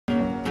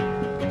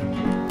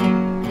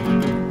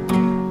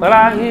Well,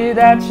 I hear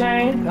that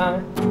chain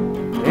coming,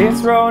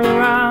 it's rolling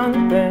around the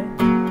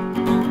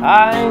bend.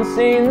 I ain't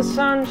seen the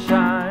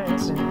sunshine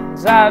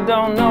since I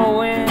don't know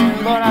when,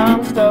 but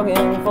I'm stuck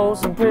in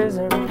Folsom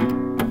Prison.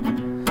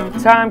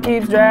 Time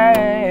keeps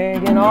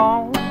dragging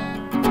on,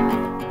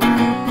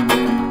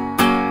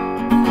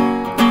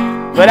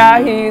 but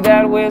I hear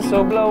that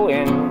whistle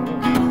blowing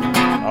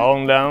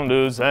on down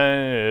to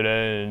San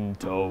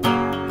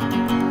Antonio.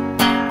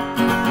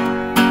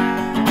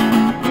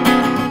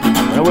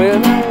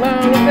 With my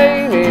mama,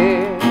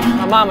 baby,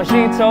 my mama,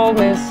 she told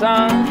me,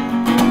 son,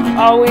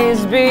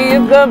 always be a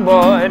good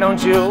boy,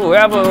 don't you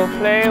ever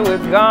play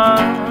with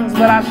guns.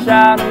 But I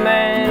shot a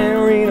man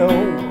in Reno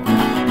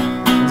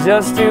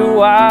just to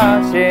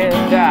watch him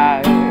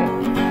die.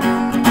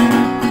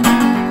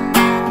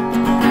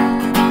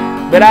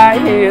 But I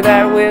hear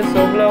that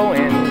whistle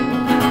blowing,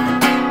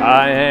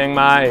 I hang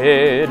my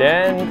head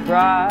and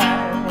cry,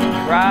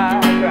 cry,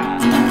 cry.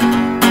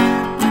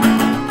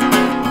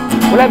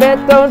 Well, I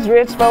bet those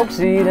rich folks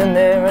eating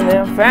there in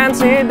their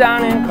fancy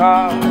dining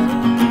cars.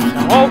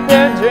 I hope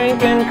they're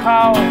drinking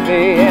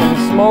coffee and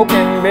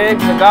smoking big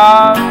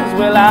cigars.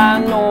 Well, I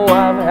know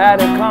I've had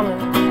it coming,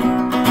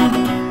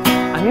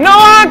 I know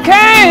I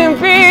can't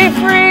be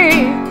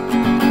free.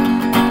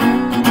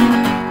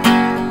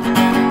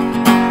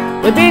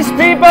 But these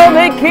people,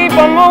 they keep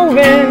on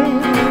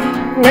moving,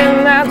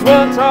 and that's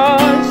what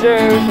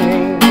tortures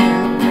me.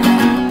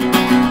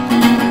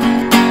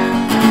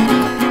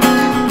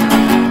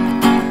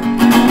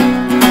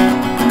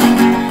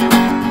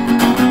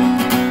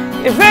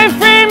 If they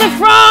free me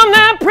from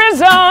that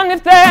prison,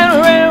 if that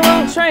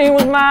railroad train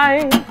was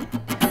mine,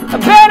 I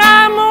bet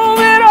I'd move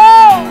it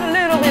all a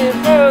little bit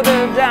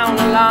further down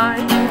the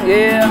line.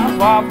 Yeah,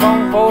 far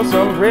from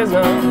Folsom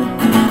Prison,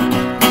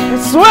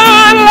 it's where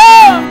I'd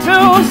love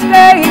to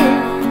stay.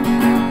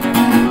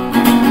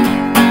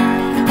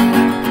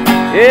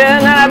 Yeah,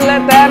 and I'd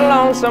let that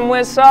lonesome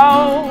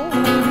whistle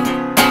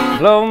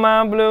blow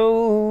my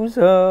blues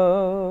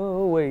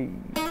away.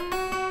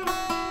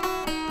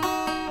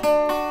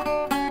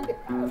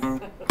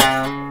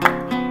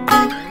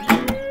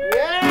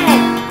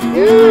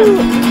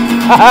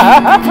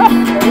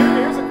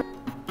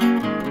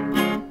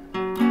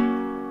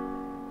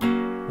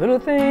 Little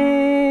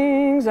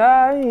things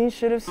I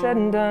should have said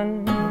and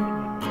done,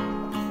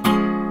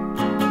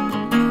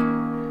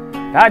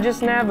 I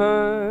just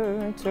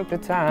never took the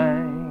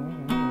time.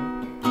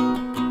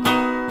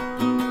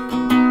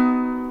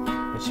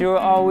 But you were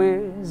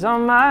always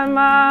on my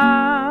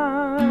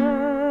mind.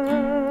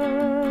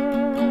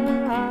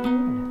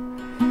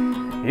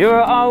 You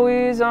were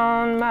always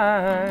on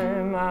my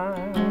mind.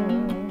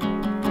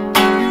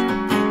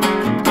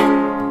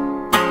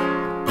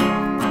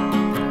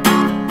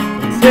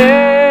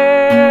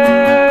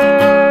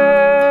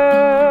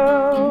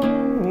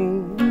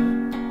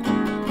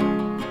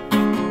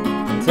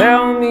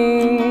 Tell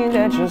me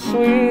that your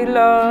sweet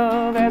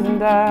love hasn't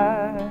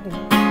died,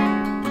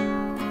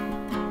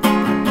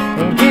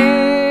 and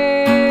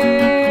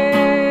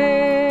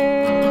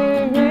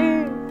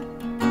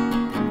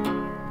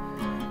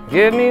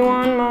give me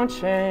one more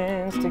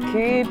chance to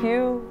keep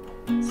you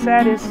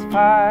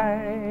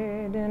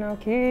satisfied, and I'll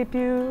keep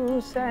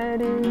you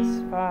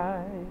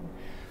satisfied.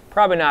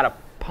 Probably not a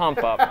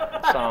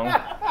pump-up song,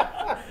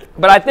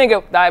 but I think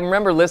I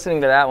remember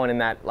listening to that one in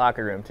that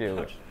locker room too,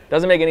 which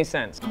doesn't make any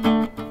sense.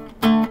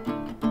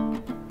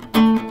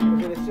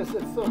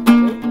 It's so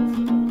delicious.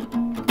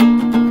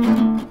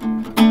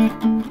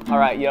 All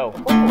right, yo.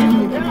 Oh,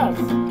 yes.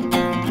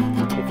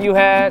 If you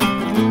had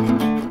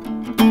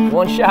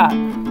one shot,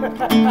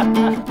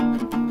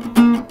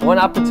 one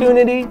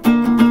opportunity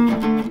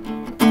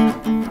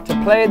to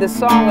play the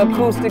song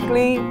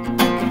acoustically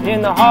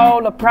in the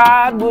Hall of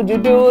Pride, would you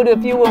do it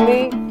if you were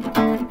me?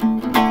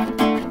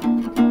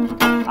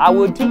 I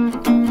would too.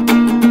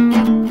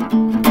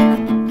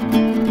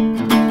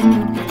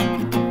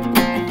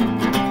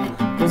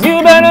 Cause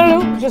you better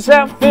lose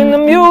yourself in the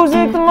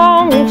music the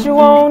moment you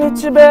own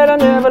it. You better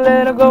never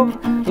let it go.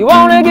 You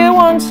only get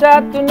one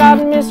shot, do not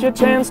miss your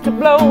chance to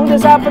blow.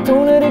 This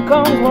opportunity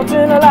comes once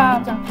in a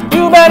lifetime.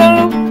 You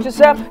better lose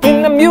yourself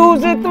in the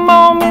music the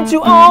moment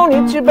you own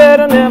it. You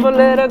better never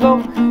let it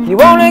go.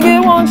 You only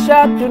get one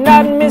shot, do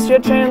not miss your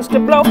chance to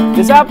blow.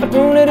 This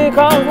opportunity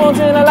comes once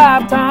in a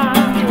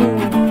lifetime.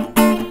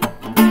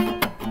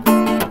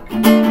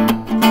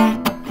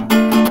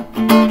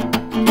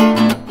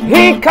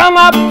 He come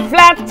up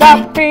flat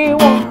top, he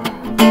won't.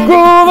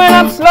 Grooving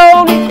up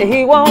slowly,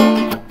 he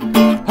won't.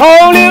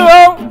 Holy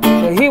road,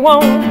 he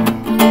won't.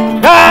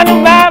 Kind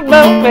of bad,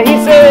 but he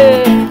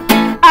said,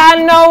 I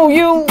know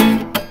you,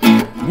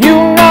 you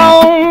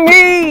know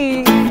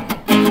me.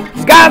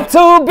 He's got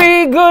to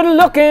be good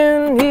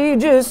looking, he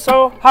just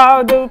so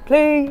hard to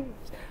please.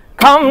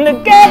 Come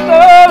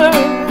together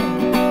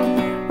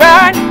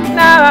right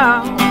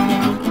now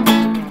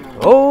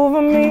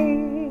over me.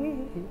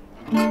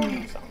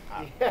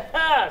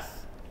 Yes,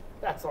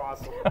 that's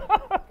awesome.